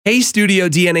Hey, Studio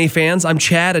DNA fans, I'm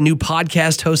Chad, a new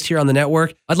podcast host here on the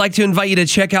network. I'd like to invite you to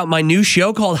check out my new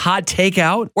show called Hot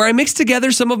Takeout, where I mix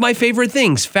together some of my favorite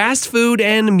things, fast food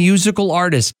and musical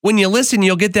artists. When you listen,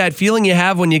 you'll get that feeling you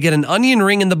have when you get an onion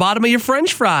ring in the bottom of your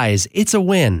French fries. It's a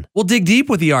win. We'll dig deep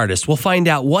with the artists. We'll find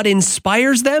out what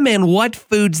inspires them and what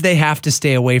foods they have to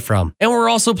stay away from. And we're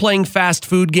also playing fast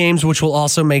food games, which will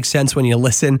also make sense when you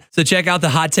listen. So check out the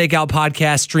Hot Takeout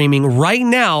podcast streaming right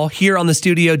now here on the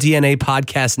Studio DNA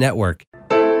podcast network.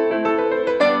 Today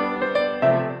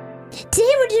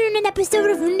we're doing an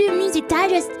episode of New Music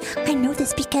Digest. I know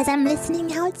this because I'm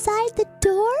listening outside the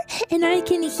door and I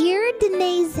can hear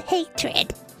Danae's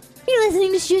hatred. You're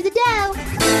listening to Shoot the Dough.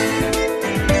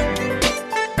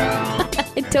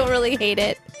 I don't really hate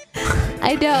it.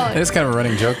 I don't. It's kind of a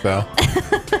running joke, though.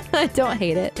 I don't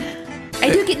hate it. I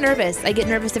do get nervous. I get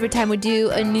nervous every time we do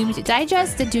a New Music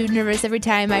Digest. I do nervous every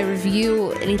time I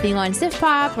review anything on Sif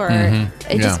Pop, or I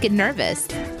just get nervous.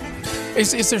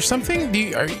 Is there something,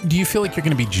 do you feel like you're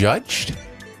going to be judged?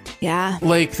 Yeah.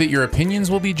 Like that your opinions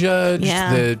will be judged?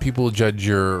 Yeah. That people will judge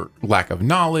your lack of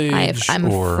knowledge? I'm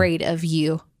afraid of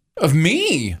you. Of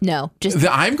me? No, just...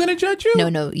 That I'm going to judge you?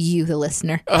 No, you, the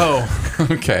listener. Oh,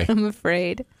 okay. I'm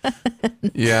afraid.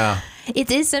 Yeah.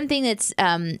 It is something that's,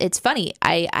 it's funny.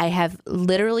 I have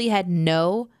literally had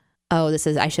no...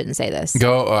 I shouldn't say this.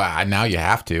 Go, now you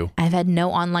have to. I've had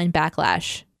no online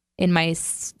backlash in my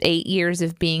 8 years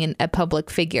of being a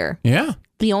public figure. Yeah.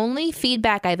 The only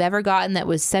feedback I've ever gotten that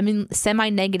was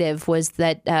semi-negative was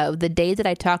that the day that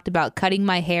I talked about cutting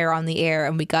my hair on the air,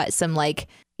 and we got some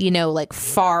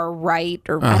far right,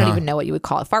 or I don't even know what you would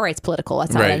call it. Far right's political.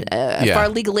 That's not Right. a far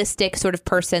legalistic sort of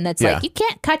person that's like, you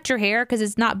can't cut your hair because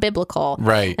it's not biblical.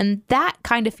 Right. And that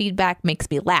kind of feedback makes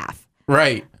me laugh.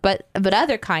 Right. But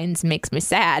other kinds makes me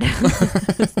sad.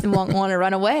 Want to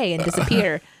run away and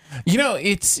disappear. You know,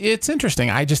 it's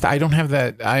interesting. I don't have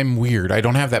that. I'm weird. I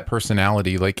don't have that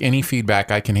personality. Like any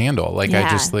feedback I can handle. Like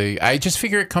I just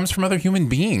figure it comes from other human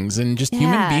beings, and just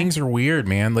human beings are weird,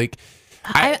 man. Like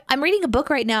I'm reading a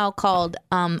book right now called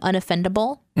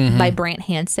Unoffendable by Brant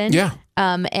Hansen. Yeah.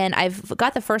 And I've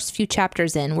got the first few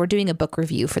chapters in. We're doing a book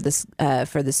review for this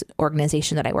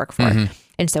organization that I work for,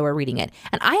 and so we're reading it.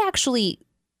 And I actually,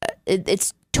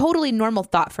 it's totally normal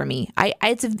thought for me.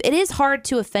 It is hard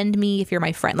to offend me if you're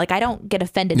my friend. Like I don't get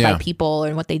offended by people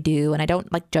and what they do, and I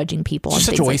don't like judging people. It's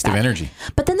and such a waste of energy.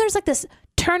 But then there's like this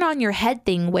turn on your head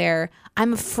thing where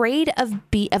I'm afraid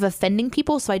of offending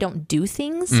people, so I don't do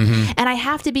things, and I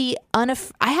have to be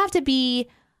unoffendable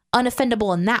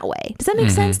in that way. Does that make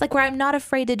sense? Like where I'm not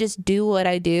afraid to just do what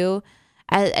I do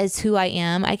as who I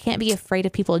am. I can't be afraid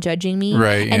of people judging me.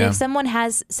 Right. And if someone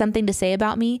has something to say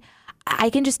about me,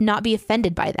 I can just not be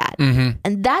offended by that.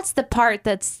 And that's the part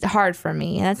that's hard for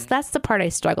me. That's the part I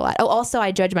struggle at. Oh, also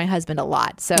I judge my husband a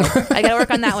lot. So I got to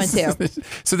work on that one too.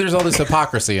 So there's all this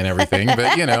hypocrisy and everything,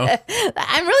 but you know.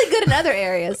 I'm really good in other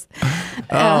areas.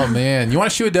 Oh man. You want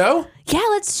to shoe a dough? Yeah,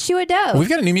 let's shoe a dough. We've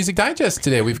got a New Music Digest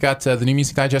today. We've got the New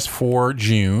Music Digest for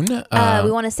June.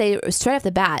 We want to say straight off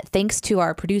the bat, thanks to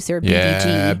our producer, BDG.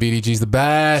 Yeah, BDG's the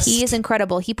best. He is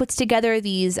incredible. He puts together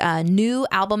these new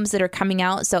albums that are coming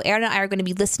out. So Aaron and I are going to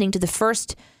be listening to the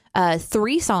first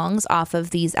 3 songs off of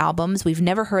these albums. We've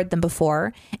never heard them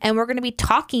before. And we're going to be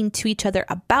talking to each other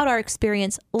about our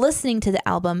experience listening to the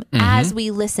album as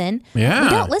we listen. Yeah. We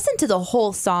don't listen to the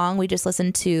whole song. We just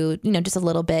listen to, just a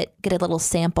little bit, get a little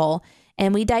sample,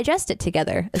 and we digest it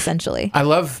together, essentially. I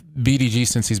love BDG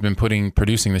since he's been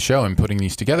producing the show and putting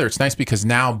these together. It's nice because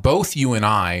now both you and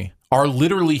I are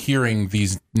literally hearing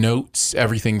these notes,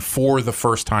 everything for the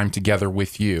first time together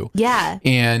with you. Yeah.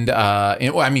 And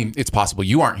well, I mean, it's possible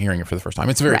you aren't hearing it for the first time.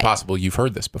 It's very possible you've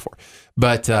heard this before.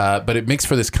 But it makes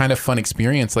for this kind of fun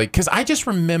experience. Like, because I just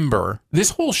remember this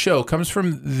whole show comes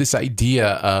from this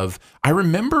idea of, I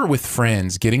remember with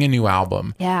friends getting a new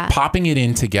album, popping it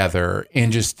in together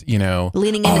and just,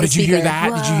 leaning into the did you hear speaker.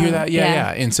 that? Whoa. Did you hear that?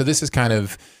 Yeah. And so this is kind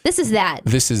of... This is that.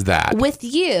 With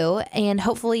you, and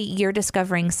hopefully you're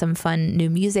discovering some fun new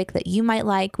music that you might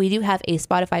like. We do have a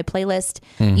Spotify playlist.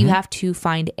 You have to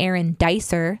find Aaron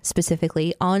Dicer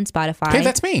specifically on Spotify. Hey,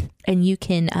 that's me. And you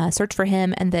can search for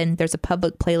him, and then there's a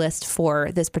public playlist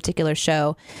for this particular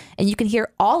show. And you can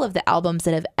hear all of the albums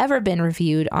that have ever been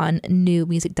reviewed on New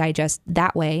Music Digest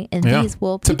that way. And these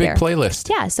will be there. It's a big playlist.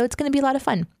 Yeah, so it's going to be a lot of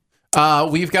fun.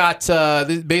 We've got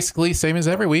basically same as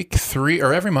every week,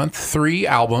 every month, 3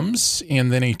 albums,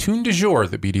 and then a tune du jour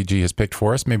that BDG has picked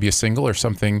for us, maybe a single or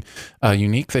something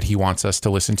unique that he wants us to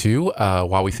listen to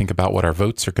while we think about what our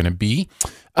votes are going to be.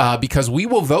 because we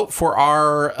will vote for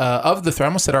our, I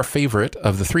almost said our favorite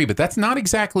of the three, but that's not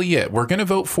exactly it. We're going to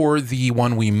vote for the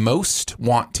one we most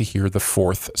want to hear the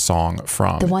fourth song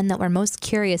from. The one that we're most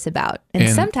curious about. And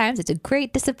sometimes it's a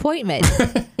great disappointment.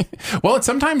 Well, and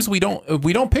sometimes we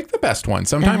don't pick the best one.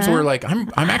 Sometimes we're like,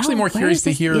 I'm actually more curious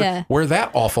to hear where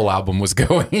that awful album was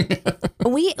going.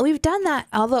 We've done that,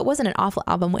 although it wasn't an awful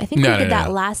album. I think we did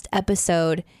that last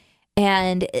episode.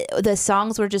 And the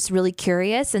songs were just really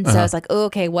curious. And so I was like, oh,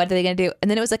 okay, what are they going to do?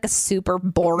 And then it was like a super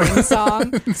boring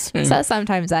song. So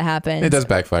sometimes that happens. It does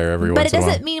backfire every once in a while. But it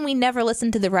doesn't mean we never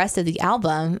listen to the rest of the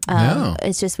album. No.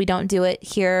 It's just we don't do it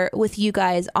here with you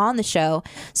guys on the show.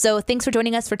 So thanks for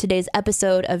joining us for today's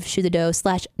episode of Shoe the Dough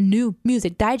 / New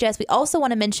Music Digest. We also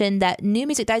want to mention that New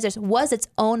Music Digest was its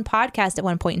own podcast at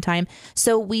one point in time.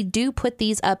 So we do put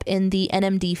these up in the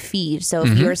NMD feed. So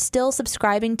if you're still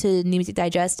subscribing to New Music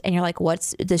Digest and you're like,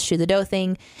 what's this Shoe the Dough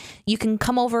thing? You can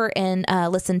come over and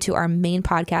listen to our main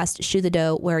podcast, Shoe the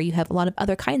Dough, where you have a lot of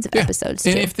other kinds of episodes.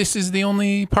 And too. if this is the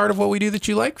only part of what we do that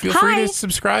you like, feel free to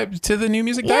subscribe to the New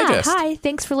Music Digest. Hi.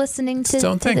 Thanks for listening to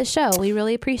the show. We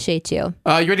really appreciate you.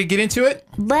 You ready to get into it?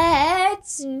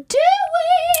 Let's do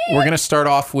it. We're going to start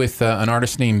off with an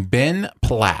artist named Ben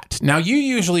Platt. Now, you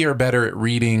usually are better at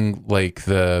reading like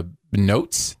the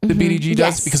notes that BDG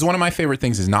does, because one of my favorite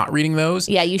things is not reading those.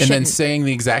 Yeah, you and shouldn't. then saying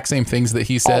the exact same things that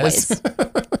he says.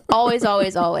 Always. So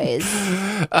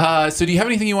do you have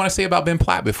anything you want to say about Ben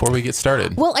Platt before we get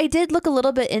started? Well, I did look a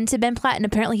little bit into Ben Platt, and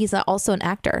apparently he's also an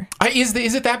actor. Is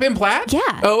it that Ben Platt?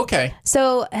 Yeah. Oh, okay.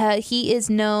 So he is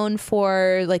known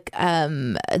for like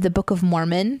the Book of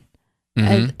Mormon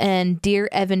and Dear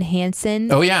Evan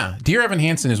Hansen. Oh, yeah. Dear Evan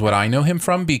Hansen is what I know him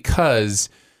from, because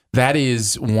that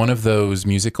is one of those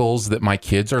musicals that my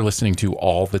kids are listening to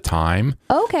all the time.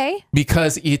 Okay.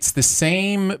 Because it's the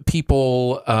same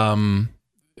people.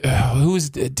 Who's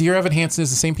Dear Evan Hansen is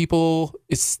the same people.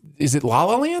 Is it La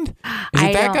La Land? Is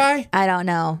it that guy? I don't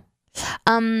know.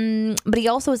 But he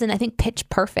also was in, I think, Pitch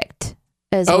Perfect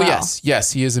as well. Oh,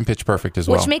 yes. He is in Pitch Perfect as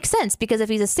well. Which makes sense, because if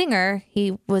he's a singer,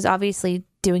 he was obviously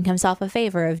doing himself a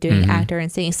favor of doing actor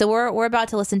and singing. So we're about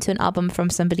to listen to an album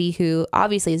from somebody who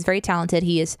obviously is very talented.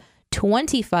 He is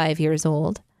 25 years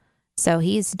old. So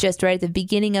he's just right at the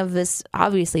beginning of this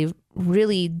obviously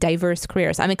really diverse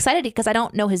career. So I'm excited because I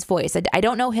don't know his voice. I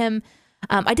don't know him.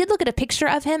 I did look at a picture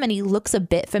of him and he looks a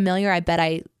bit familiar. I bet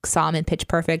I saw him in Pitch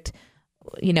Perfect,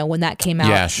 when that came out.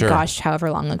 Yeah, sure. Gosh, however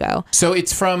long ago. So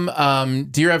it's from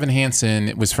Dear Evan Hansen.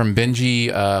 It was from Benji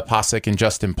Pasek and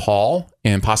Justin Paul.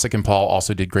 And Pasek and Paul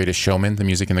also did Greatest Showman, the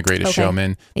music in The Greatest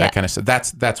Showman, that kind of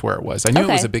stuff. That's where it was. I knew it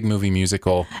was a big movie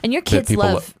musical. And your kids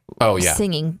love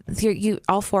singing. You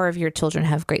all four of your children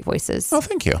have great voices. Oh,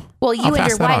 thank you. Well, you and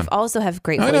your wife also have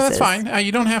great voices. No, that's fine.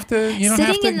 You don't have to.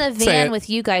 Sitting in the van with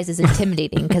you guys is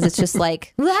intimidating because it's just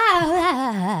like,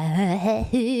 and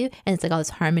it's like all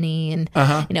this harmony, and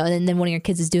and then one of your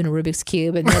kids is doing a Rubik's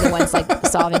Cube, and the other one's like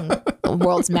solving the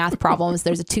world's math problems.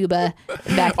 There's a tuba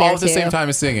back there all at the same time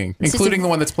as singing, including the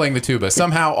one that's playing the tuba,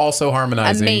 somehow also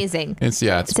harmonizing. Amazing.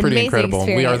 It's pretty incredible.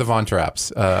 Experience. We are the Von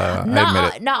Trapps. I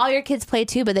admit it. Not all your kids play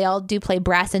tuba. They all do play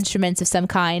brass instruments of some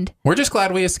kind. We're just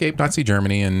glad we escaped Nazi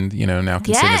Germany and now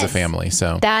can sing as a family.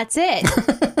 So that's it.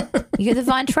 You're the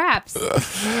Von Trapps.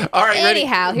 All right.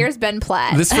 Anyhow, ready? Here's Ben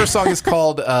Platt. This first song is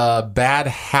called Bad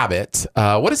Habit.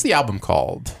 What is the album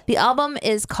called? The album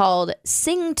is called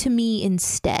Sing to Me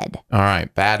Instead. All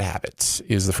right. Bad Habit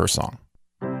is the first song.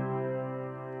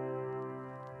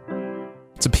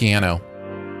 It's a piano.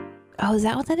 Oh, is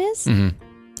that what that is? Mm-hmm.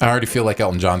 I already feel like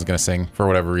Elton John's going to sing for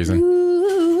whatever reason. Ooh.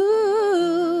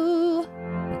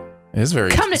 It is very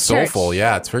soulful. Church.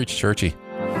 Yeah, it's very churchy.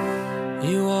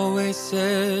 You always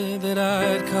said that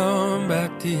I'd come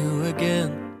back to you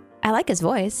again. I like his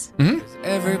voice. Mm-hmm.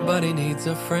 Everybody needs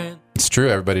a friend. It's true.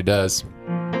 Everybody does.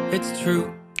 It's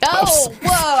true. Oh,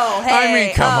 whoa. Hey. I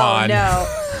mean, come on. No.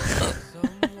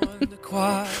 Someone to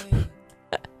quiet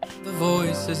the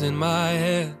voices in my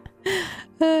head.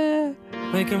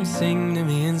 Make them sing to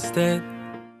me instead.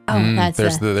 Oh,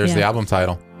 there's the album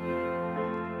title.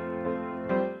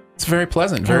 It's very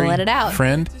pleasant. Very let it out.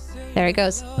 Friend. There he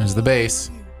goes. There's the bass.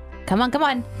 Come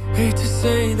on. Hate to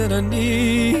say that I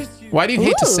need you. Why do you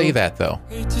hate to say that, though?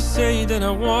 Hate to say that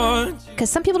I want you. Because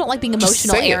some people don't like being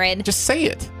emotional, Aaron. Just say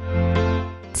it.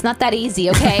 It's not that easy,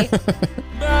 okay?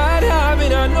 Bad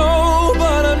habit, I know,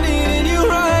 but I'm needing you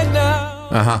right now.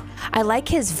 Uh-huh. I like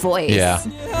his voice. Yeah.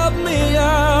 Help me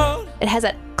out. It has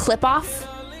a clip off.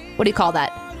 What do you call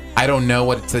that? I don't know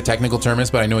what the technical term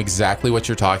is, but I know exactly what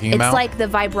you're talking about. It's like the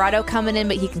vibrato coming in,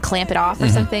 but he can clamp it off or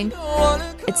something.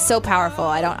 It's so powerful.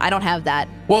 I don't have that.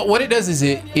 Well, what it does is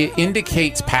it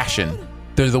indicates passion.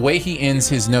 the way he ends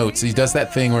his notes, he does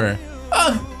that thing where,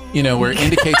 where it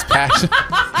indicates passion.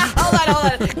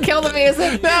 Hold on. Kill the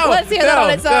music. No, Let's hear that on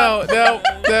its own. No.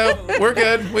 We're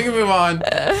good. We can move on.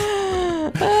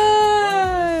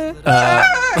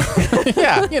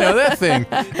 Yeah, that thing.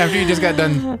 After you just got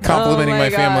done complimenting my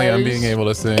family on being able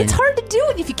to sing. It's hard to do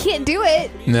it if you can't do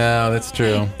it. No, that's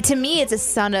true. To me, it's a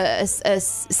sign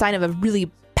of a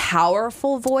really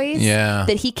powerful voice. Yeah.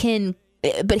 That he can.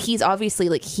 But he's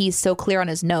obviously he's so clear on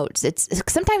his notes. It's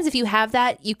sometimes if you have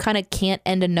that, you kind of can't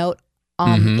end a note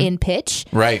in pitch.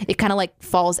 Right. It kind of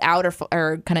falls out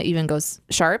or kind of even goes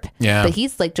sharp. Yeah. But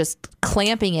he's just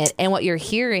clamping it, and what you're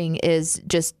hearing is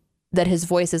just that his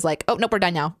voice is oh nope, we're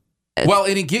done now. Well,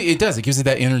 and it does. It gives it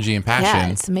that energy and passion. Yeah,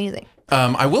 it's amazing.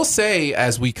 I will say,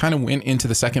 as we kind of went into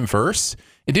the second verse,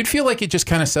 it did feel like it just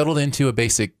kind of settled into a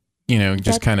basic,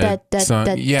 just kind of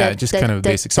song. Yeah, just kind of a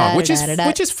basic song, which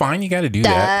is fine. You got to do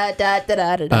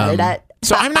that.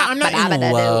 So I'm not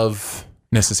in love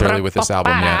necessarily with this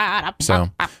album yet. So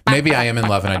maybe I am in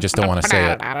love and I just don't want to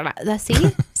say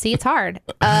it. See, it's hard.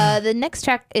 The next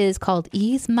track is called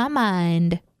 "Ease My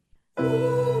Mind."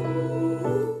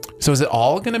 So is it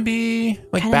all going to be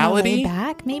ballady?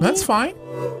 Back, maybe? That's fine.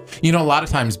 A lot of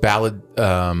times balladeers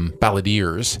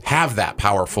have that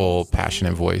powerful,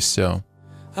 passionate voice. So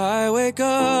I wake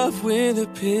up with a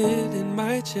pit in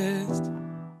my chest.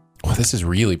 Oh, this is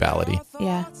really ballady.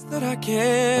 Yeah. That I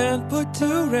can't put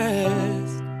to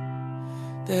rest.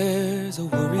 There's a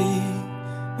worry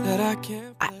that I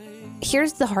can't play.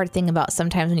 Here's the hard thing about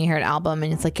sometimes when you hear an album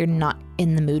and it's you're not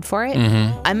in the mood for it.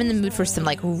 Mm-hmm. I'm in the mood for some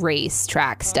race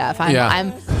track stuff.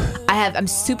 I'm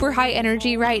super high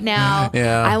energy right now.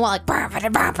 Yeah. I want But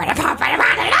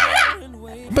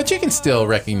you can still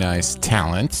recognize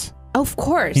talent. Of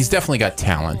course. He's definitely got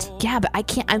talent. Yeah, but I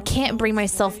can't bring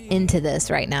myself into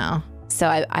this right now. So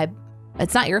I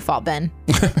it's not your fault, Ben.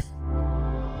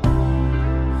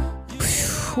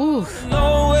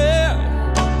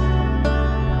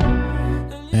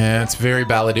 Yeah, it's very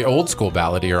ballady, old school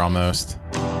balladier almost.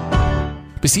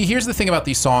 But see, here's the thing about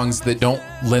these songs that don't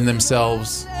lend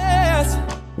themselves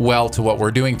well to what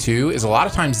we're doing too, is a lot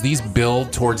of times these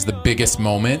build towards the biggest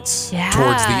moments,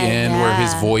 towards the end where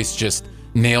his voice just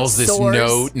nails this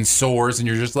note and soars and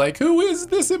you're just who is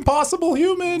this impossible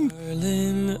human?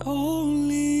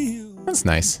 That's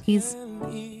nice.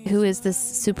 Who is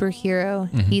this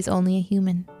superhero? Mm-hmm. He's only a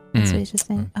human. That's what he's just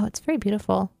saying. Oh, it's very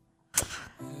beautiful.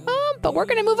 But we're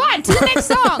gonna move on to the next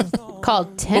song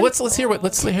called Tim. Well, let's hear what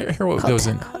goes in. Let's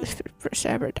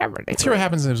hear what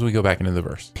happens as we go back into the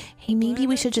verse. Hey, maybe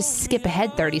we should just skip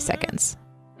ahead 30 seconds.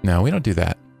 No, we don't do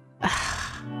that.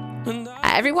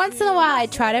 Every once in a while, I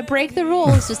try to break the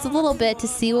rules just a little bit to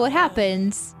see what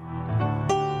happens.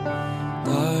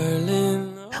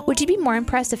 Would you be more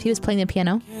impressed if he was playing the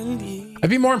piano? I'd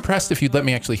be more impressed if you'd let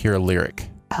me actually hear a lyric.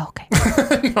 Oh, okay.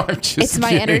 No, I'm just it's my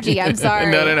kidding. energy. I'm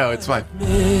sorry. No, it's fine.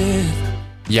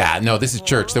 Yeah, no, this is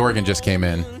church. The organ just came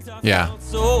in. Yeah.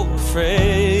 So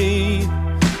afraid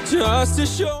just to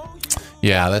show.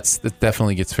 Yeah, that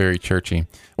definitely gets very churchy.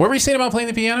 What were you saying about playing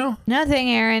the piano? Nothing,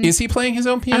 Aaron. Is he playing his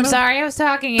own piano? I'm sorry, I was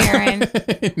talking, Aaron.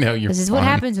 No, you're This is fine. what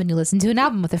happens when you listen to an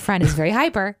album with a friend who's very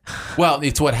hyper. Well,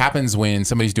 it's what happens when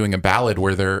somebody's doing a ballad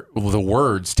where the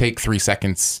words take 3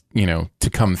 seconds, to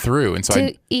come through. And so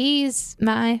to ease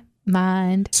my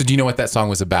mind. So do you know what that song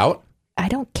was about? I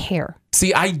don't care.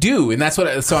 See, I do, and that's what.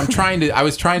 I was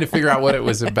trying to figure out what it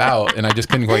was about, and I just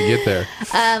couldn't quite get there.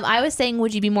 I was saying,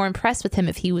 would you be more impressed with him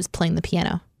if he was playing the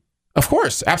piano? Of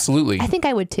course, absolutely. I think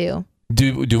I would too.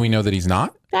 Do we know that he's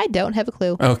not? I don't have a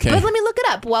clue. Okay, but let me look it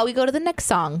up while we go to the next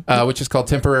song, which is called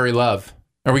 "Temporary Love."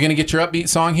 Are we going to get your upbeat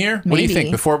song here? What do you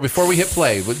think before we hit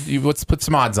play? Let's put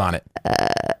some odds on it.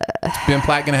 Is Ben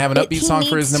Platt going to have an upbeat song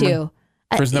for his number?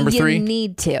 For his number 3? You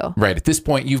need to. Right. At this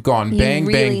point, you've gone bang,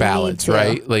 really bang ballads,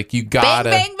 right? You gotta...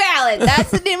 Bang, bang ballad.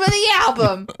 That's the name of the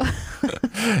album.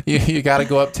 you gotta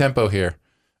go up tempo here.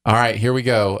 All right, here we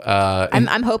go.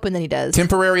 I'm hoping that he does.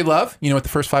 Temporary Love. You know what the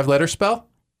first 5 letters spell?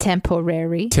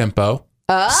 Temporary. Tempo.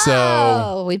 Oh,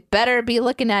 so we better be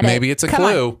looking at it. Maybe it's a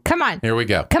clue. Come on. Here we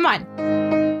go. Come on.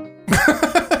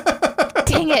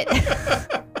 Dang it.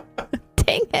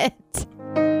 Dang it.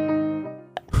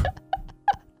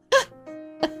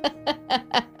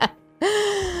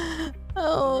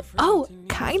 Oh,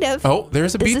 kind of. Oh,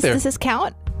 there's a beat there. Does this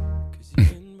count?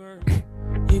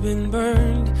 You've been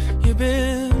burned. You've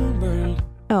been burned.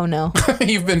 Oh no.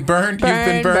 You've been burned. You've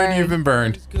been burned. You've been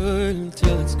burned. It's good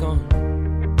until it's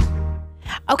gone.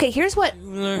 Okay, here's what.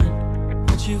 You learn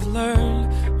what you've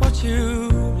learned. What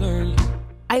you've learned.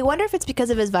 I wonder if it's because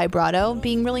of his vibrato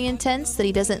being really intense that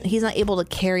he's not able to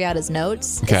carry out his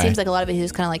notes. Okay. It seems like a lot of it he's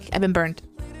just kind of I've been burned.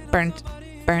 burned.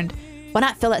 Why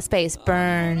not fill that space?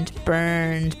 Burned,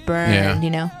 Yeah. you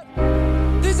know?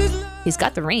 He's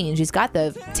got the range. He's got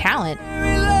the talent.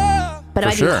 But it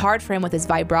might be hard for him with his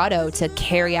vibrato to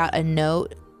carry out a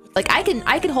note. Like I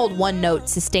can hold one note,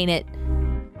 sustain it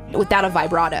without a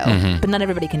vibrato, but not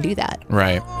everybody can do that.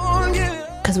 Right.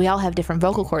 Because we all have different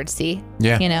vocal cords, see?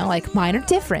 Yeah. You know, like mine are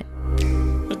different.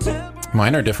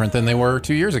 Mine are different than they were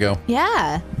 2 years ago.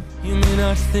 Yeah. You may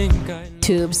not think I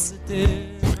Tubes.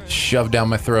 Shoved down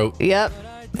my throat. Yep.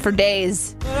 For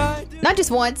days. Not just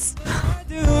once.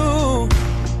 do.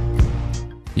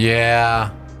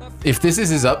 Yeah. If this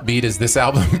is as upbeat as this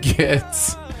album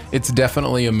gets, it's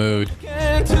definitely a mood.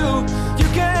 Can do. You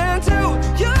can do.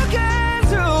 You can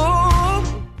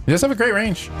do. He does have a great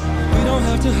range. We don't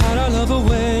have to hide our love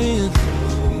away.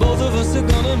 Both of us are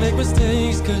gonna make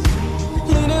mistakes, cause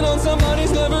leaning on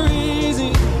somebody's never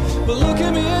easy. But look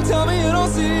at me and tell me you don't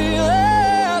see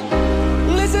it.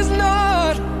 This is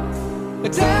not a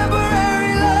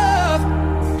temporary love.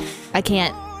 I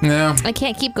can't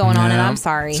keep going on, and I'm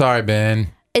sorry. Sorry, Ben.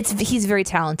 He's very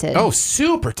talented. Oh,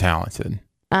 super talented.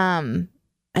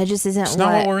 It just isn't It's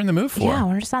not what we're in the mood for. Yeah,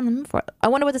 we're just not in the mood for it. I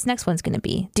wonder what this next one's going to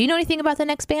be. Do you know anything about the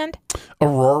next band?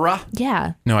 Aurora?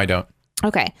 Yeah. No, I don't.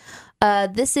 Okay.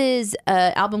 This is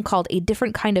an album called A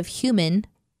Different Kind of Human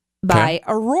by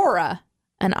Aurora.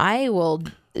 And I will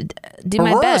do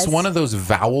my best. Aurora is one of those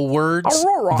vowel words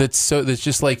Aurora. that's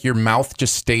just like your mouth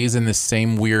just stays in the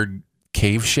same weird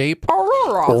cave shape.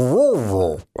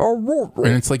 Aurora. And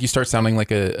it's like you start sounding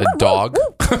like a dog.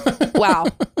 Wow.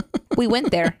 We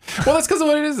went there. Well, that's because of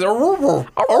what it is.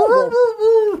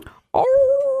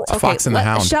 It's Fox and the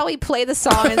Hound. Shall we play the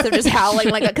song instead of just howling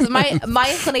like that? Because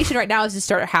my inclination right now is to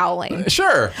start howling.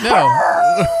 Sure. No.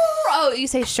 Oh, you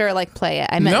say sure, like play it.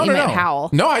 I meant you meant howl.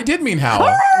 No, I did mean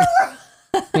howl.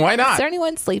 Why not? Is there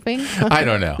anyone sleeping? I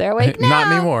don't know. They're awake now. Not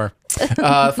anymore.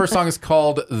 The first song is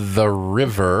called "The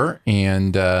River,"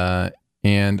 and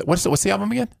what's the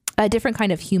album again? A Different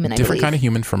Kind of Human. Different Kind of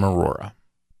Human from Aurora.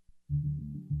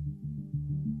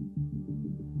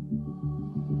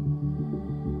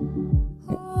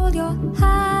 Hold your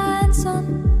hands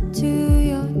on to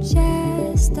your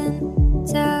chest and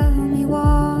tell me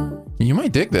what You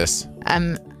might dig this.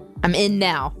 I'm in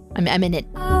now. I'm in it.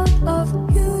 out of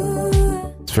you.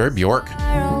 It's very Bjork.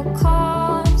 Arrow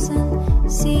comes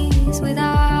and sees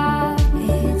without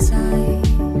its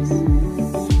eyes.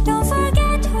 Don't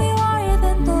forget who you are,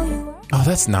 even though you are Oh,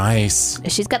 that's nice.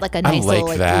 She's got like a nice little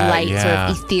like that, light yeah.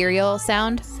 sort of ethereal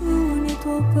sound. soon it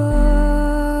will burst.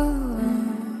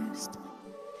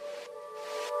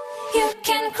 You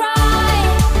can cry.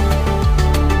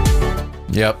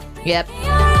 Yep. Yep.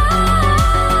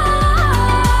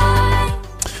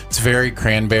 It's very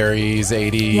Cranberries,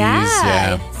 80s.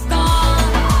 Yeah. It's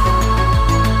gone.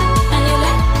 And you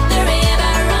let the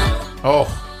river run. Oh,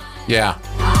 yeah.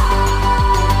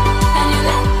 And you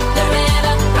let the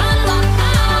river run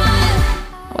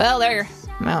wild. Well, they're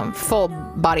full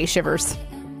body shivers.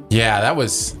 Yeah, that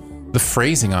was, the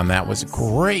phrasing on that was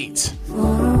great.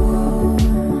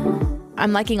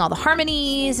 I'm liking all the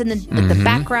harmonies and the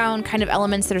background kind of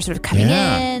elements that are sort of coming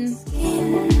Yeah. in.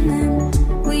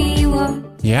 We were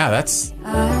Yeah, this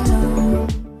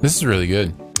is really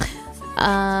good.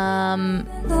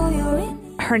 though you're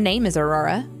in. Her name is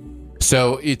Aurora.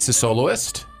 So it's a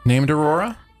soloist named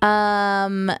Aurora?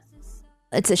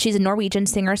 She's a Norwegian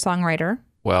singer-songwriter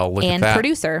Well, look at and that.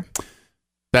 producer.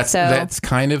 That's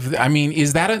kind of, I mean,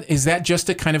 is that just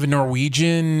a kind of a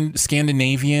Norwegian,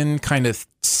 Scandinavian kind of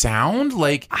sound?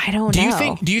 Like, I don't do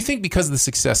know. Do you think because of the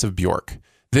success of Bjork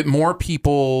that more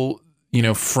people,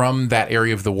 from that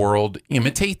area of the world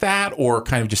imitate that, or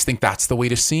kind of just think that's the way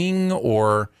to sing,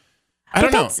 or I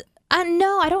don't know.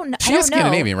 No, I don't know. She is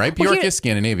Scandinavian, right? Bjork is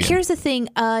Scandinavian. Here's the thing.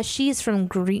 She's from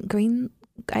Greenland.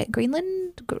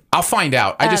 I'll find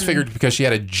out. I just figured because she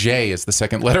had a J as the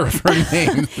second letter of her name,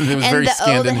 it was And very the O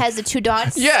Scandinavian. that has the two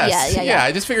dots. Yes. Yeah.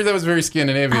 I just figured that was very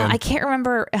Scandinavian. I can't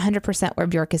remember 100% where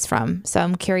Bjork is from, so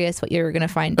I'm curious what you're going to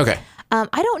find. Okay. I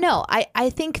don't know. I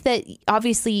think that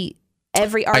obviously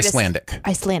every artist... Icelandic.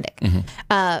 Mm-hmm.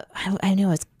 I knew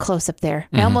I was close up there.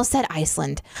 I almost said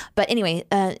Iceland. But anyway,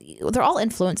 they're all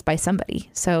influenced by somebody.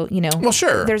 So, Well,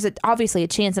 sure. there's obviously a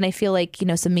chance. And I feel like,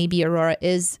 so maybe Aurora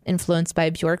is influenced by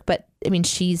Bjork. But, I mean,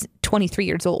 she's 23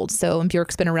 years old. So, and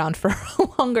Bjork's been around for a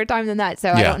longer time than that.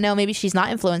 So, I don't know. Maybe she's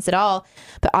not influenced at all.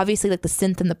 But obviously, like, the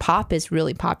synth and the pop is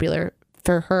really popular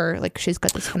for her. Like, she's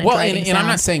got this kind of driving and I'm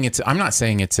sound. not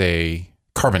saying it's a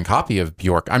carbon copy of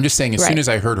Bjork. I'm just saying as soon as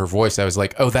I heard her voice, I was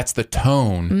like, oh, that's the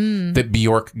tone that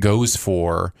Bjork goes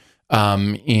for.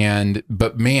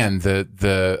 But man,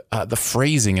 the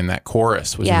phrasing in that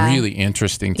chorus was really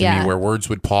interesting to me, where words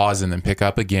would pause and then pick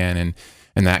up again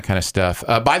and that kind of stuff.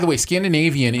 By the way,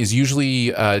 Scandinavian is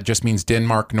usually just means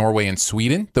Denmark, Norway, and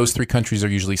Sweden. Those 3 countries are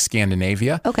usually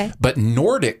Scandinavia. Okay. But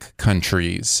Nordic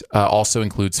countries also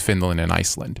includes Finland and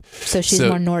Iceland. So she's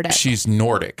more Nordic. She's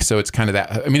Nordic. So it's kind of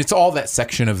that. I mean, it's all that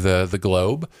section of the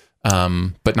globe,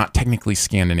 but not technically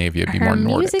Scandinavia. It'd be more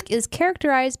Nordic. Her music is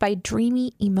characterized by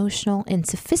dreamy, emotional, and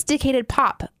sophisticated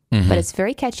pop, but it's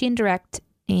very catchy and direct,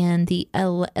 and the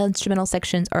instrumental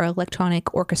sections are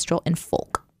electronic, orchestral, and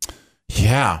folk.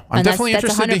 Yeah, I'm And definitely that's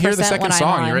interested to hear the 100% second what I'm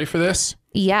song. You on. ready for this?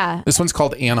 Yeah. This one's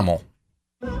called Animal.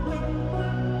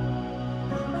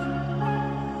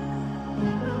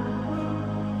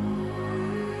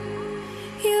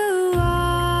 You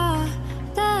are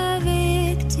the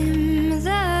victim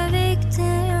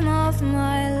of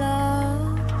my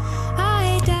love.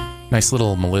 I dive Nice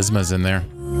little melismas in there.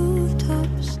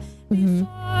 rooftops before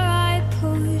I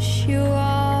push you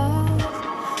off.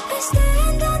 I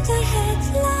stand on the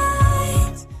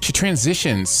headlights. She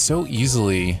transitions so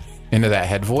easily into that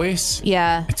head voice.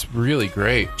 Yeah. It's really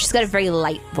great. She's got a very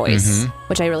light voice,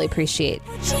 which I really appreciate.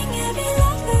 Watching every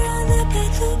lover on the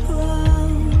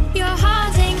battleground. You're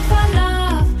hunting for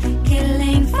love,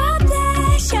 killing for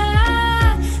pleasure.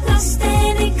 Lost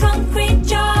in the concrete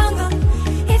jungle.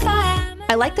 If I am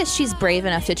I like that she's brave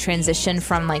enough to transition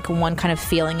from like one kind of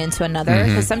feeling into another,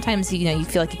 because sometimes you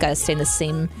feel like you got to stay in the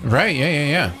same, Right,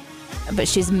 yeah. but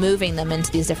she's moving them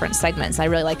into these different segments. I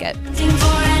really like it. hunting for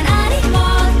an animal.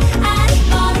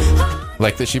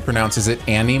 Like that she pronounces it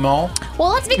animal.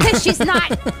 Well, that's because she's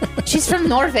not. She's from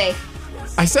Norway.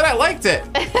 I said I liked it.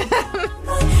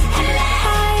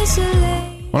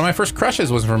 Isolate, One of my first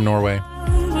crushes was from Norway.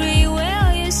 hungry,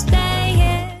 will you stay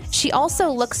here? She also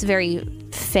looks very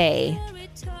fey.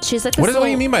 She's like this What do you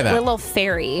little- mean by that? Little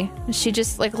fairy. She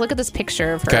just like look at this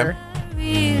picture of Okay. her.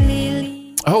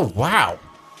 Really? Oh, wow.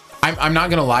 I'm not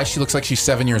going to lie. She looks like she's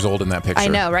 7 years old in that picture. I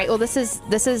know, right? Well, this is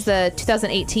the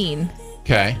 2018.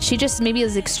 Okay. She just maybe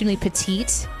is extremely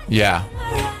petite. Yeah.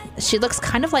 She looks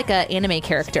kind of like an anime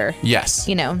character, Yes.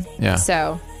 Yeah.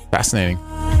 So, Fascinating.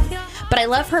 but I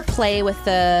love her play with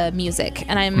the music,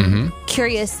 and I'm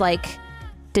curious, like,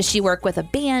 does she work with a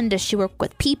band? Does she work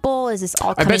with people? Is this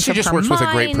all I coming bet she from just her works with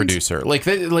a great mind? producer. Like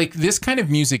this kind of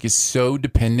music is so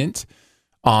dependent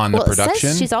on Well, the it says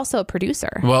production. she's also a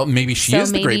producer. Well, maybe she So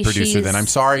is the great maybe producer. she's- Then I'm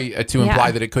sorry to imply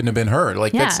Yeah. that it couldn't have been her.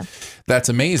 Like Yeah. that's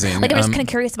amazing. Like, I'm just kind of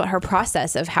curious about her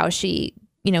process of how she,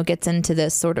 gets into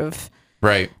this sort of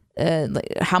right.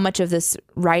 like how much of this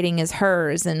writing is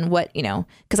hers and what,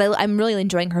 because I'm really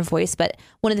enjoying her voice. But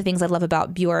one of the things I love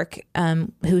about Bjork,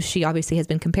 who she obviously has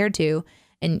been compared to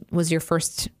and was your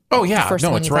first. Oh yeah, first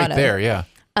no, one it's you right thought of, there. Yeah.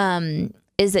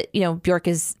 is that, Bjork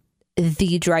is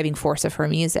the driving force of her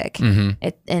music.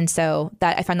 And so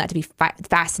that I find that to be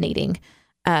fascinating.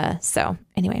 So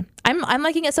anyway, I'm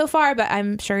liking it so far, but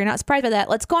I'm sure you're not surprised by that.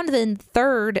 Let's go on to the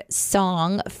third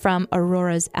song from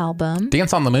Aurora's album.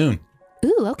 Dance on the Moon.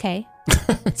 Ooh, okay.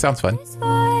 It sounds fun. This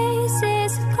voice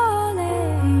is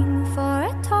calling for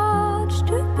a torch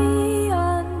to be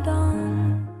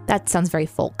undone. That sounds very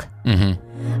folk,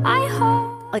 I hope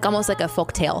like almost like a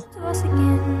folk tale. to us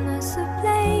again as a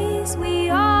place we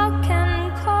all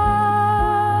can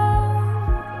call.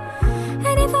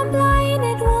 And if I'm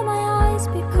blinded, will my eyes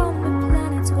become the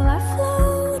planets? Will I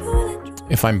float or will I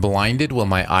drown? If I'm blinded, will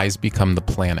my eyes become the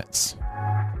planets?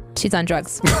 She's on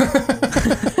drugs.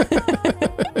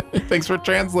 Thanks for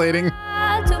translating.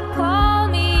 To pull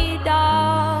me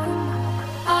down.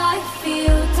 I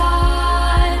feel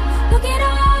time looking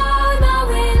out my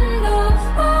window,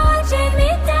 watching me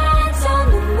dance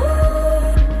on the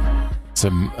moon. It's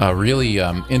a really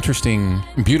interesting,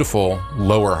 beautiful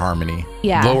lower harmony.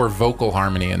 Yeah. Lower vocal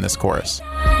harmony in this chorus.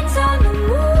 Dance on the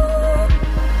moon.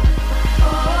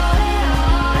 Oh,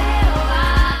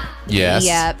 Yes.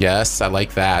 Yep. Yes, I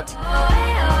like that. oh, oh.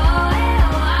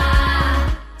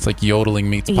 It's like yodeling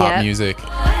meets pop Yep. music.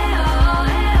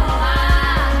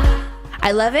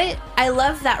 I love it. I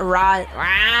love that rah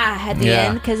at the Yeah.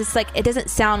 end because it's like it doesn't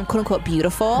sound quote unquote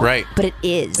beautiful, Right. But it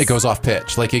is. It goes off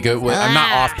pitch. Like it go. Well, I'm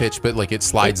not off pitch, but like it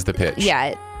slides the pitch. Yeah,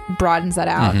 it broadens that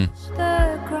out.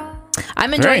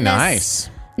 I'm Very enjoying this. nice.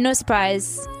 No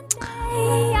surprise.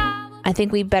 I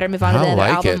think we better move on to I the other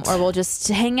like album, it. or we'll just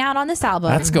hang out on this album.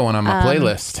 That's going on my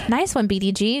playlist. Nice one,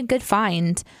 BDG. Good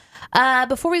find.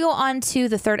 Before we go on to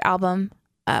the third album,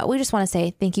 we just want to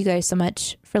say thank you guys so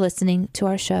much for listening to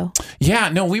our show. Yeah,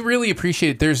 no, we really appreciate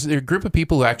it. There's a group of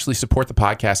people who actually support the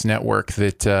podcast network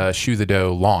that Shoe the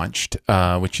Dough launched,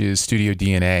 which is Studio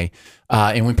DNA.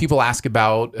 And when people ask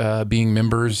about being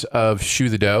members of Shoe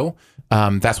the Dough,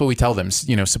 that's what we tell them.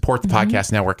 Support the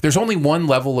podcast network. There's only one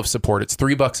level of support. It's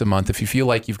 $3 a month. If you feel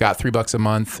like you've got $3 a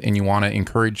month and you want to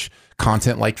encourage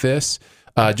content like this,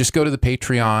 just go to the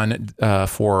Patreon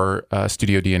for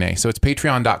Studio DNA. So it's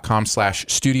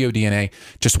patreon.com/Studio DNA.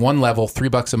 Just one level,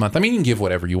 $3 a month. I mean, you can give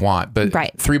whatever you want, but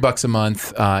 $3 a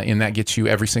month, and that gets you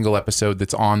every single episode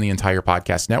that's on the entire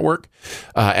podcast network,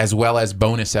 as well as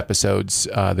bonus episodes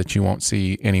that you won't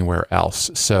see anywhere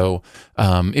else. So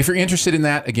if you're interested in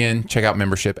that, again, check out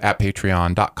membership at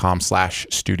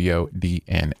patreon.com/Studio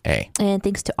DNA. And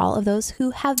thanks to all of those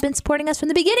who have been supporting us from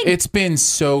the beginning. It's been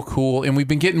so cool, and we've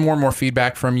been getting more and more feedback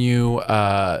from you.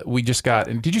 We just got,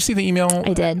 and did you see the email?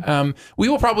 I did. We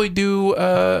will probably do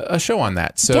a show on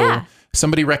that. So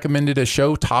somebody recommended a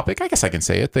show topic. I guess I can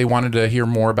say it. They wanted to hear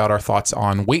more about our thoughts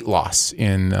on weight loss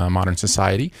in modern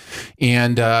society.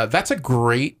 And that's a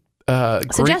great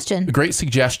suggestion. Great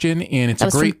suggestion. And it's that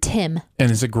was from Tim.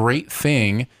 And it's a great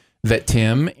thing that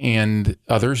Tim and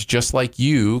others just like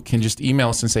you can just email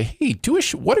us and say, hey,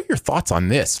 what are your thoughts on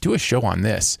this? Do a show on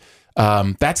this.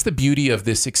 That's the beauty of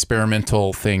this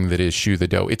experimental thing that is Shoe the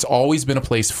Dough. It's always been a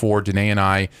place for Danae and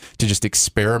I to just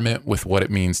experiment with what it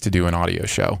means to do an audio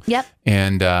show. Yep.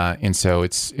 And so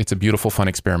it's a beautiful, fun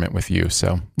experiment with you.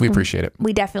 So we appreciate it.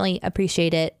 We definitely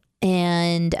appreciate it.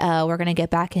 And we're going to get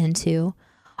back into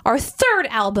our third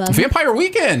album. Vampire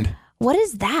Weekend. What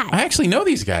is that? I actually know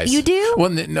these guys. You do?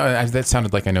 Well, no, that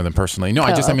sounded like I know them personally. No,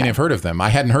 I mean, I've heard of them. I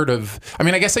hadn't heard of, I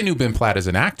mean, I guess I knew Ben Platt as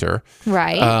an actor.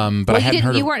 Right. But I hadn't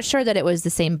heard of. You weren't sure that it was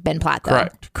the same Ben Platt, though.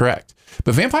 Correct.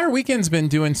 But Vampire Weekend's been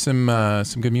doing some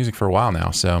good music for a while now,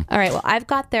 so. All right, well, I've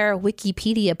got their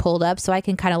Wikipedia pulled up so I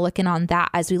can kind of look in on that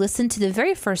as we listen to the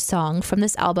very first song from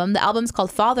this album. The album's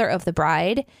called Father of the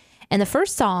Bride, and the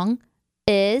first song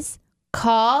is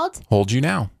called... Hold You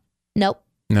Now. Nope.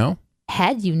 No?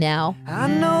 Had You Now. I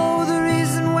know the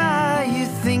reason why you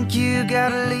think you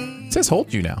gotta leave. It says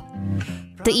Hold You Now.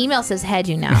 The email says Had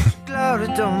You Now.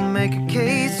 Don't make a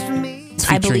case for me. It's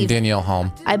featuring Danielle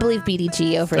Halm. I believe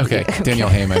BDG over Okay, Danielle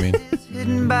Haim, I mean.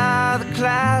 Hidden by the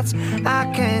clouds, I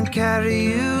can't carry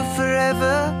you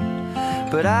forever,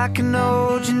 but I can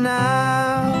hold you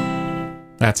now.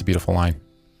 That's a beautiful line.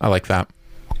 I like that.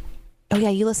 Oh yeah,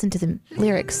 you listen to the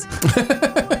lyrics.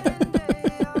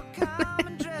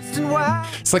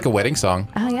 It's like a wedding song.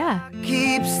 Oh yeah.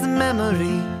 Keeps the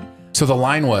memory. So the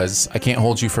line was, I can't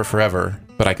hold you for forever,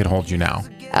 but I can hold you now.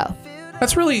 Oh.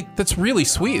 That's really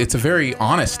sweet. It's a very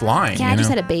honest line. Yeah, I just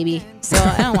had a baby, so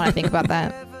I don't want to think about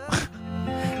that.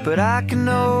 But I can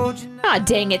hold you now. Oh,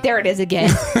 dang it. There it is again.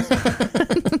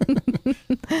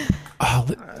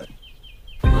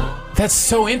 That's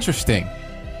so interesting.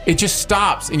 It just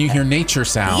stops and you hear nature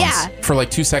sounds for like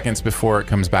 2 seconds before it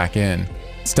comes back in.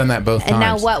 It's done that both times. And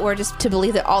now what? We're just to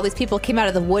believe that all these people came out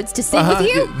of the woods to sing with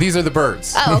you? These are the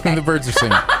birds. Oh, okay. The birds are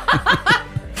singing.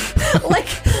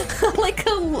 like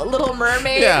a Little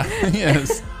Mermaid. Yeah,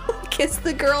 yes. Kiss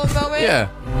the girl moment. Yeah.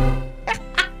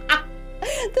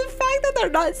 The fact that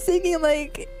they're not singing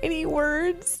like any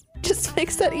words just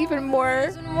makes that even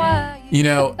more. You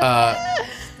know,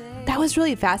 that was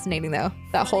really fascinating though,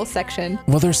 that whole section.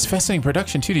 Well, there's fascinating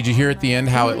production too. Did you hear at the end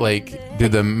how it like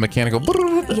did the mechanical?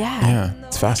 Yeah,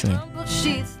 it's fascinating.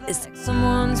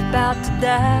 Someone's about to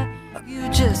die. You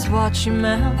just watch your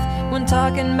mouth when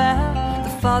talking about the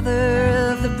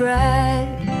father of the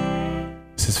bride.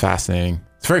 This is fascinating.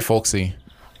 It's very folksy.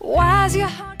 Why's your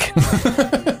heart?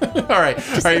 All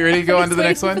right, are you ready to go on to the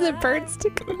next one? For the birds to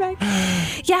come back.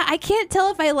 Yeah, I can't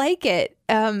tell if I like it.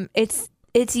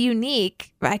 It's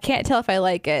unique. I can't tell if I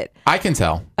like it. I can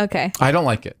tell. Okay. I don't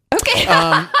like it. Okay.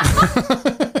 I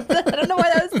don't know why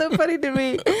that was so funny to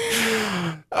me.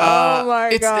 Oh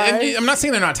my god! I'm not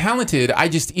saying they're not talented.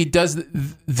 It does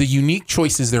the unique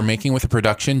choices they're making with the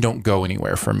production don't go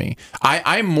anywhere for me.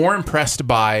 I'm more impressed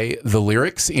by the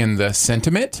lyrics and the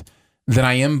sentiment than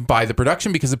I am by the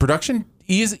production, because the production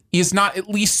is not, at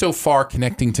least so far,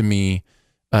 connecting to me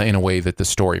in a way that the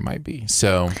story might be.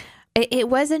 So. It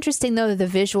was interesting, though, the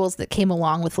visuals that came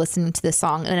along with listening to this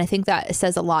song. And I think that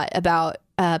says a lot about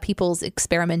people's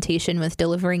experimentation with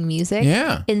delivering music.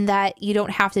 Yeah. In that you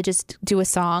don't have to just do a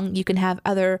song. You can have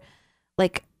other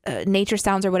like nature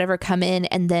sounds or whatever come in,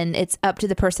 and then it's up to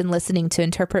the person listening to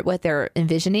interpret what they're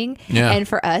envisioning. Yeah. And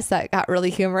for us, that got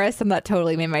really humorous, and that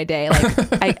totally made my day.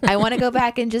 Like I want to go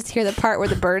back and just hear the part where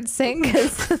the birds sing,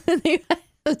 because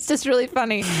it's just really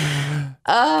funny.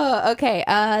 Oh, okay.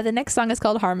 The next song is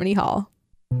called Harmony Hall.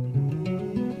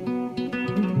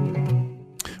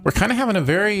 We're kind of having a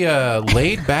very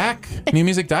laid back New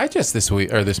Music Digest this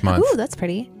week or this month. Ooh, that's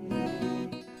pretty.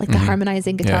 Like the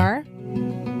harmonizing guitar. Yeah.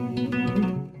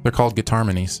 They're called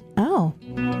Guitarmonies. Oh,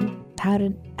 how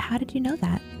did you know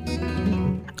that?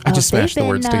 I just smashed the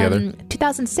words together.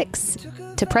 2006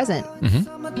 to present.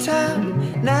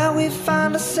 Summertime, now we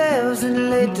find ourselves in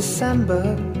late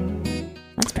December.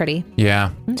 That's pretty.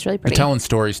 Yeah. That's really They're pretty. telling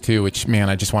stories too, which, man,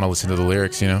 I just want to listen to the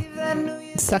lyrics, you know?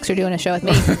 Sucks you're doing a show with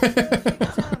me.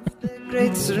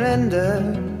 Great surrender,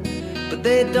 but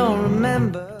they don't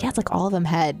remember. Yeah, it's like all of them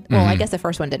had. Well, I guess the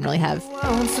first one didn't really have.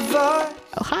 Once a voice,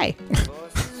 Oh, hi.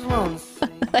 once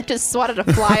I just swatted a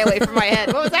fly away from my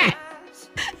head. What was that?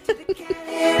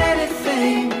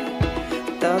 anything.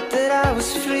 Thought that I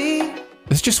was free.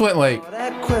 This just went like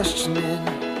That questioning.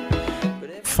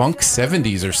 funk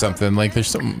 70s or something. Like there's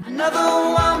some. Another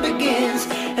one begins,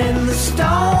 and the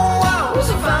stone walls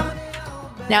of harmony.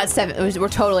 Now it's we're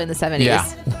totally in the 70s. Yeah.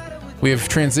 We have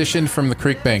transitioned from the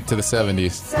Creek Bank to the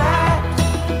 70s.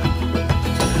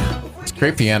 It's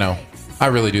great piano. I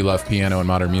really do love piano in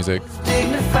modern music.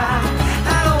 Dignified.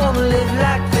 I don't want to live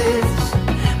like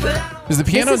this. But Is the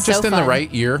piano is so just in the fun. right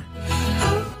ear?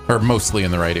 Or mostly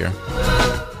in the right ear?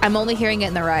 I'm only hearing it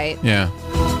in the right. Yeah.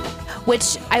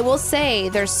 Which I will say,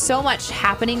 there's so much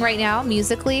happening right now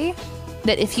musically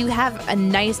that if you have a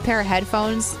nice pair of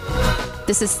headphones,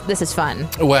 this is fun.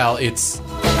 Well, it's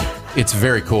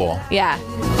very cool. Yeah,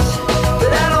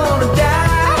 but I don't want to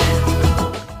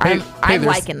die. Hey, I'm there's-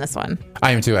 liking this one.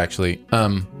 I am too, actually.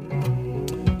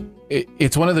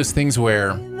 It's one of those things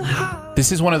where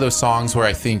this is one of those songs where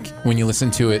I think when you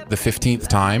listen to it the 15th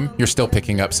time, you're still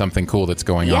picking up something cool that's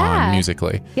going Yeah. on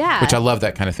musically. Yeah. Which I love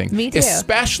that kind of thing. Me too.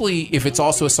 Especially if it's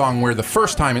also a song where the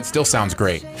first time it still sounds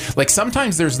great. Like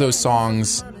sometimes there's those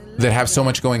songs that have so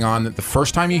much going on that the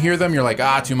first time you hear them, you're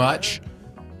like, too much.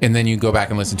 And then you go back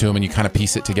and listen to them and you kind of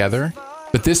piece it together.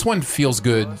 But this one feels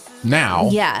good now.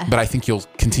 Yeah. But I think you'll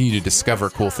continue to discover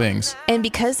cool things. And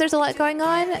because there's a lot going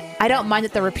on, I don't mind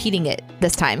that they're repeating it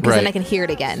this time because then Right. I can hear it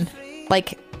again.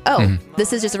 Like,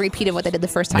 this is just a repeat of what they did the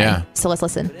first time. Yeah. So let's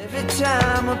listen. Every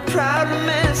time a proud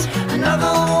romance, another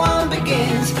one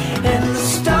begins, and the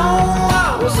stone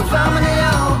walls of harmony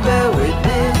all bear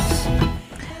witness.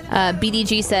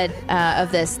 BDG said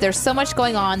of this, there's so much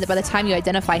going on that by the time you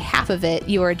identify half of it,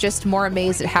 you are just more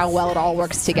amazed at how well it all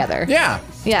works together. Yeah.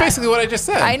 Yeah. It's basically what I just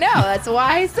said. I know. That's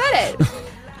why I said it.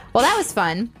 Well, that was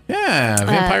fun. Yeah.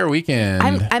 Vampire Weekend.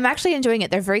 I'm actually enjoying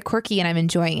it. They're very quirky, and I'm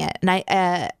enjoying it.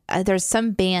 And there's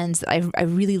some bands that I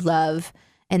really love,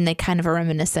 and they kind of are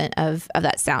reminiscent of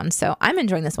that sound. So I'm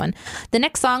enjoying this one. The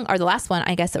next song, or the last one,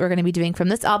 I guess, that we're going to be doing from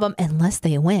this album, unless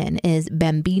they win, is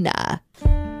Bambina.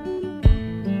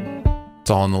 It's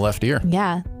all in the left ear.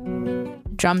 Yeah.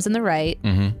 Drums in the right,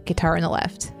 guitar in the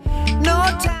left. No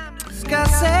time to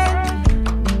discuss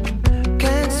it.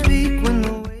 Can't speak when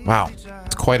the way Wow.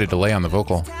 It's quite a delay on the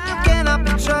vocal. I cannot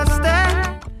be trusted.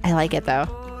 I like it,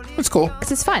 though, It's cool.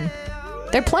 because it's fun.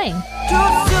 They're playing.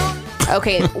 Too soon.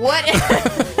 Okay, what?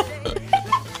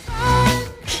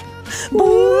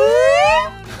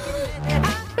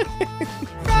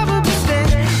 Probably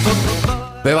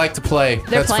stay. They like to play. They're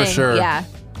That's playing, for sure. yeah.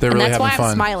 They're really and that's having why I'm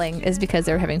fun. smiling, is because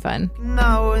they're having fun.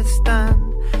 Now it's done.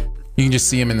 You can just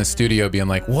see him in the studio being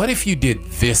like, what if you did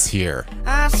this here?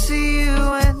 I see you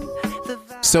in the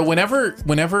So whenever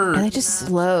And they just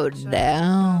slowed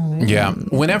down. yeah,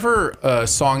 whenever a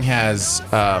song has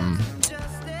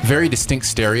very distinct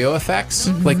stereo effects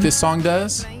like this song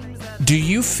does, do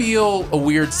you feel a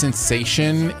weird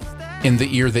sensation in the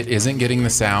ear that isn't getting the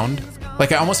sound?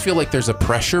 Like I almost feel like there's a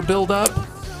pressure buildup.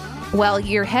 Well,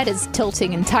 your head is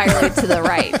tilting entirely to the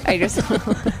right. I just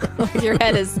your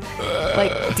head is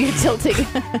like you're tilting.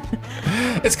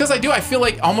 It's because I feel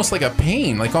like almost like a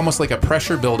pain, like almost like a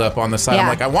pressure buildup on the side. I'm Yeah.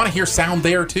 like, I want to hear sound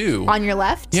there too. On your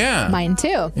left? Yeah. Mine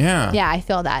too. Yeah. Yeah, I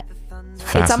feel that. It's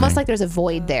Fascinating. almost like there's a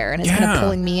void there and it's kind Yeah. of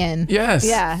pulling me in. Yes.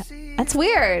 Yeah. That's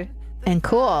weird and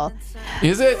cool.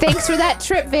 Is it? Thanks for that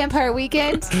trip, Vampire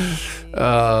Weekend.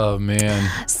 Oh man.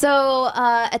 So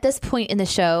at this point in the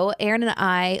show, Aaron and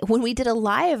I, when we did a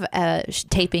live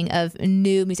taping of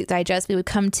New Music Digest, we would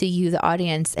come to you, the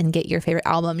audience, and get your favorite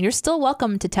album. You're still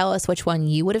welcome to tell us which one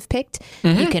you would have picked.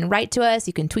 You can write to us,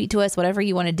 you can tweet to us, whatever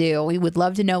you want to do. We would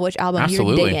love to know which album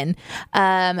Absolutely. you're digging.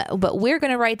 But we're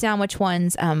going to write down which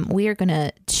ones we are going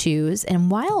to choose. And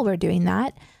while we're doing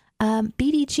that,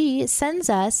 BDG sends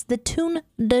us the tune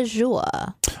de jour.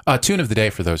 Tune of the day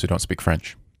for those who don't speak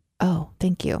French. Oh,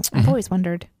 thank you. I've always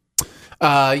wondered.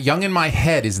 Young in My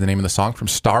Head is the name of the song from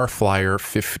Starflyer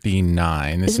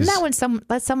 59. This Isn't is that when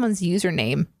that's someone's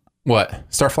username? what?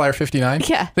 Starflyer 59?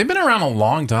 Yeah. They've been around a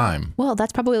long time. Well,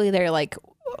 that's probably their like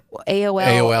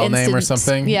AOL name or instant-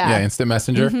 something? Yeah. Instant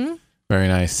Messenger. Very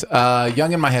nice.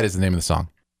 Young in My Head is the name of the song.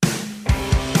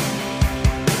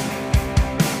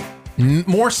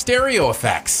 More stereo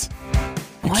effects.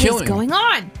 You're What killing is me. going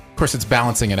on? Of course, it's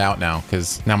balancing it out now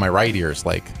because now my right ear is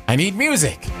like, I need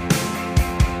music.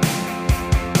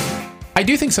 I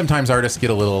do think sometimes artists get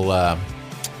a little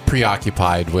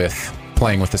preoccupied with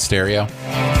playing with the stereo.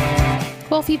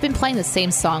 Well, if you've been playing the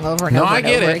same song over and No, over I and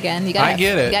get over it. again, you I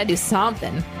get it. You gotta do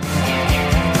something.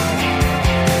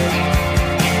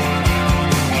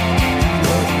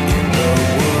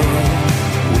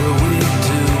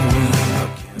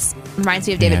 This reminds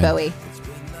me of David Yeah. Bowie.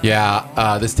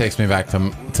 Yeah, this takes me back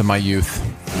to my youth.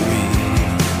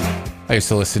 I used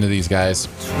to listen to these guys.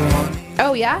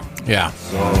 Oh yeah, Yeah.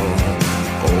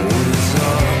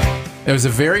 It was a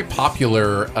very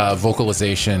popular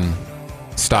vocalization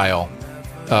style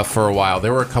for a while.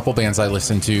 There were a couple bands I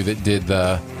listened to that did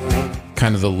the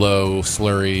kind of the low,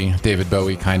 slurry David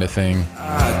Bowie kind of thing.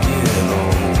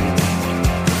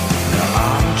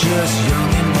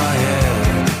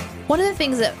 one of the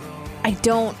things that I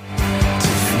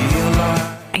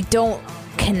don't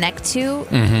connect to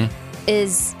Mm-hmm.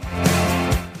 is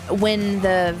when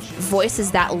the voice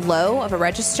is that low of a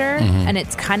register Mm-hmm. and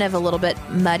it's kind of a little bit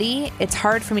muddy. It's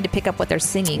hard for me to pick up what they're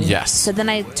singing. Yes. So then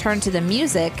I turn to the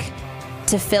music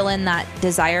to fill in that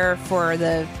desire for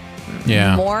the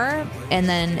Yeah. more, and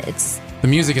then it's The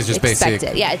music is just expected.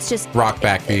 basic Yeah, it's just rock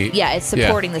backbeat. yeah, it's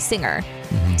supporting the singer.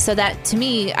 So that, to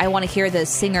me, I want to hear the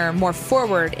singer more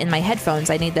forward in my headphones.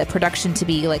 I need the production to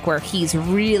be like where he's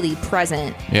really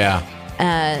present Yeah.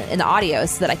 in the audio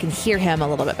so that I can hear him a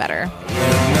little bit better.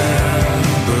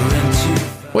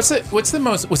 What's the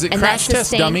most, was it And Crash that Test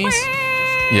sustained Dummies?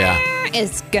 Yeah.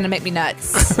 It's going to make me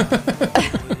nuts.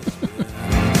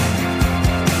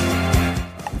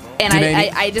 And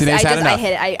I Danae's had enough.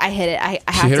 hit it. I hit it. I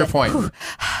She have hit to. her point.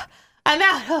 I'm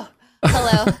out. Oh,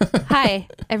 hello. Hi.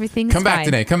 Everything's Come back,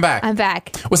 fine. Danae. Come back. I'm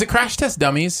back. Was it Crash Test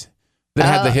Dummies that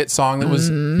had the hit song that was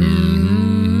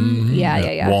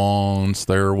Yeah. Once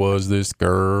there was this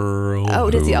girl. Oh,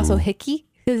 does he also who- hickey?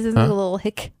 Is this a little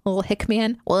hick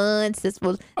man? Once this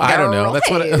was. I don't know. girl That's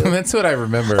what who that's what I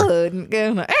remember. couldn't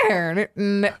gonna earn it.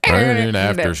 Running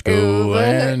after school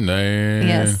and then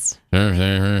Yes.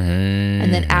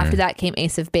 And then after that came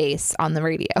Ace of Base on the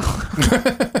radio.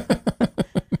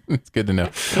 It's good to know.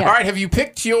 Yeah. All right, have you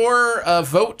picked your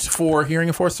vote for Hearing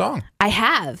a Fourth Song? I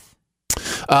have.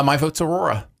 My vote's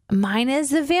Aurora. Mine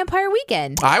is the Vampire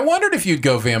Weekend. I wondered if you'd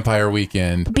go Vampire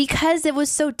Weekend. Because it was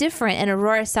so different, and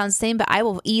Aurora sounds the same, but I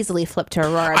will easily flip to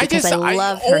Aurora because I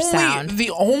love her sound. The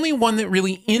only one that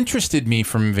really interested me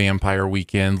from Vampire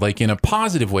Weekend, like in a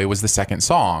positive way, was the second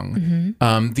song.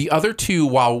 The other two,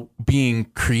 while being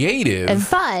creative And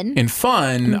fun. and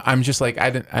fun, I'm just like,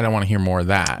 I don't want to hear more of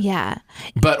that. Yeah.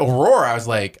 But Aurora, I was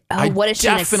like, I what is she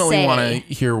gonna definitely say? want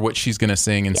to hear what she's going to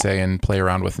sing and say and play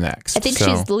around with next. I think So,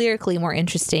 she's lyrically more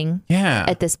interesting yeah.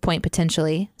 at this point,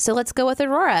 potentially. So let's go with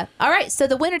Aurora. All right. So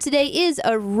the winner today is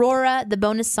Aurora. The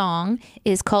bonus song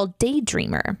is called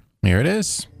Daydreamer. Here it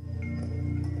is.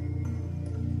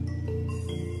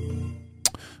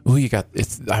 Ooh, you got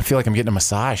it's. I feel like I'm getting a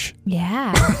massage.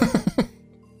 Yeah.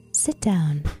 Sit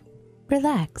down.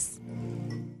 Relax.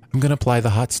 I'm gonna apply the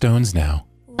hot stones now.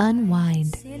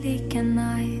 Unwind. Silicon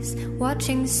eyes,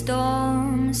 watching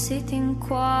storms, sitting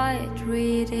quiet,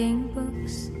 reading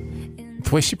books. The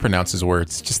way she pronounces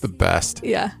words, just the best.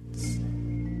 Yeah.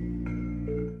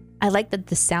 I like that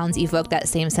the sounds evoke that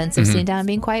same sense of sitting down and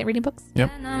being quiet, reading books.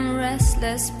 Yep. And I'm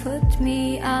restless, put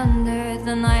me under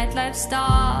the nightlife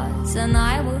stars, and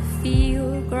I will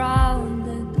feel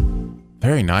grounded.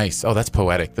 Very nice. Oh, that's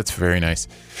poetic. That's very nice.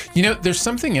 You know, there's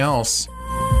something else.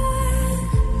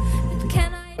 But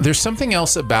can I? There's something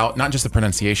else about not just the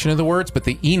pronunciation of the words, but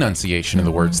the enunciation of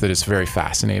the words that is very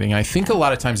fascinating. I think a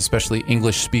lot of times, especially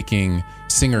English-speaking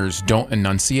singers, don't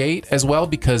enunciate as well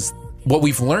because what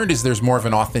we've learned is there's more of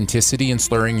an authenticity in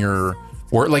slurring your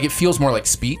word. Like it feels more like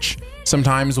speech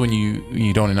sometimes when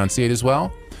you don't enunciate as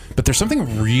well. But there's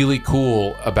something really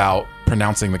cool about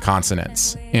pronouncing the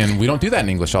consonants, and we don't do that in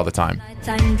English all the time.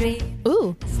 Nighttime dream,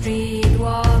 Ooh.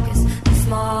 streetwalkers, and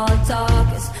small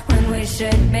talkers, when we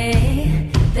should be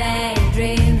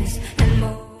daydreamers and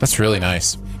move. That's really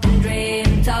nice. And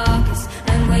dream talkers,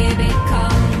 and we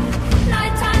become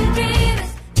nighttime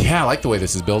dreamers. Yeah, I like the way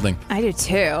this is building. I do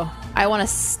too. I want to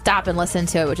stop and listen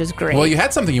to it, which is great. Well, you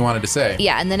had something you wanted to say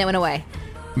Yeah, and then it went away.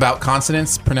 about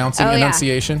consonants, pronouncing, Oh, yeah.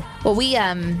 enunciation. Well, we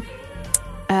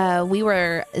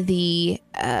were the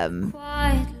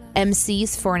Quiet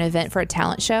MCs for an event for a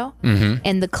talent show,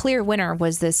 and the clear winner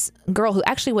was this girl who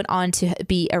actually went on to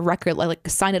be a record, like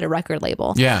signed at a record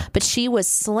label. Yeah. but she was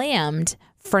slammed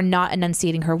for not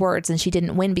enunciating her words, and she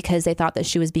didn't win because they thought that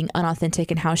she was being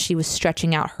unauthentic in how she was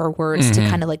stretching out her words to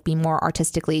kind of like be more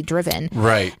artistically driven.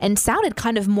 Right. And sounded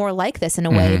kind of more like this in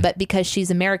a way, but because she's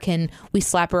American, we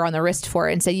slap her on the wrist for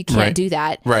it and say, you can't do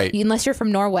that. Right. Unless you're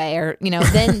from Norway or, you know,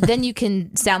 then you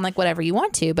can sound like whatever you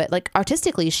want to. But like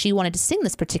artistically, she wanted to sing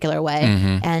this particular way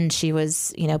and she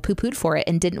was, you know, poo-pooed for it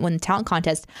and didn't win the talent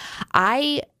contest.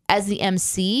 I, as the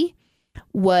MC,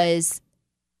 was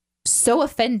so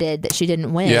offended that she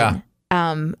didn't win. Yeah.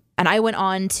 And I went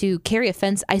on to carry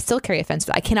offense. I still carry offense,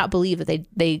 but I cannot believe that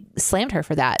they slammed her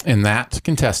for that. And that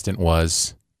contestant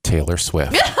was Taylor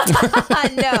Swift.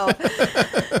 No,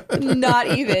 not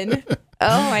even.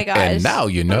 Oh my gosh. And now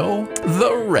you know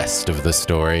the rest of the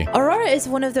story. Aurora is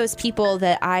one of those people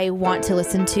that I want to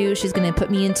listen to. She's going to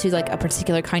put me into like a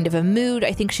particular kind of a mood.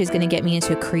 I think she's going to get me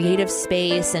into a creative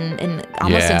space and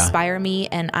almost inspire me.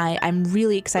 And I'm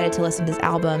really excited to listen to this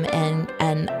album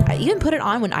and I even put it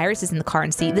on when Iris is in the car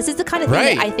and see. This is the kind of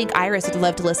thing that I think Iris would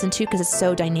love to listen to because it's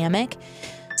so dynamic.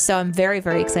 So I'm very,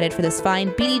 very excited for this find.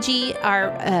 BDG,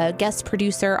 our guest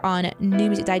producer on New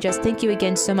Music Digest, thank you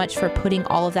again so much for putting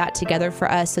all of that together for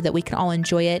us so that we can all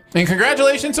enjoy it. And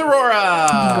congratulations, Aurora.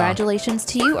 Congratulations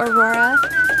to you, Aurora.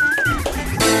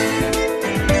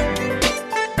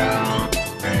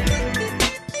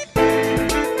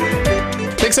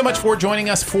 Thanks so much for joining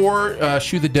us for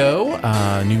Shoe the Dough,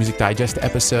 New Music Digest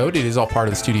episode. It is all part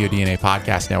of the Studio DNA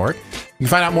podcast network. You can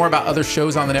find out more about other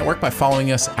shows on the network by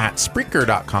following us at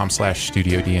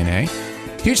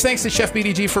Spreaker.com/StudioDNA. Huge thanks to Chef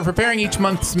BDG for preparing each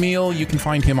month's meal. You can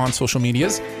find him on social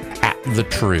medias at The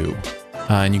True.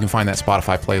 And you can find that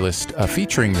Spotify playlist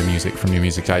featuring the music from New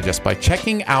Music Digest by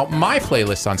checking out my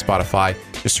playlist on Spotify.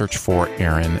 Just search for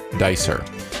Aaron Dicer.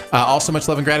 Also, much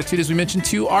love and gratitude, as we mentioned,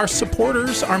 to our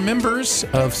supporters, our members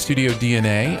of Studio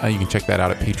DNA. You can check that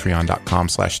out at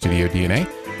patreon.com/StudioDNA.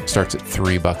 Starts at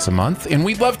 $3 a month. And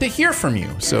we'd love to hear from you.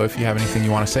 So if you have anything you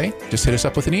want to say, just hit us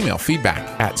up with an email,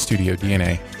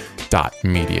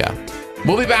 feedback@studiodna.media.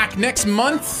 We'll be back next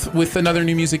month with another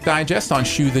New Music Digest on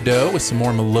Shoe the Dough with some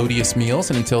more melodious meals.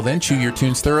 And until then, chew your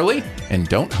tunes thoroughly and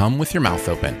don't hum with your mouth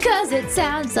open. 'Cause it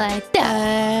sounds like dice.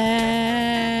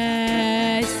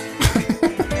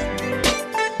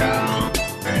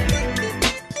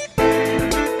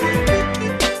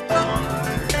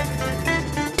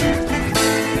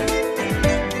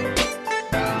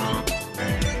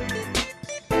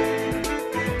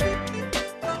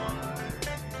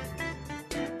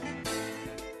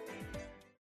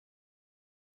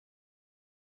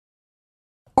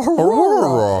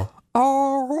 Aurora.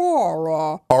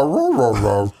 Aurora.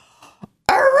 Aurora.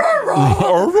 Aurora.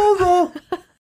 Aurora.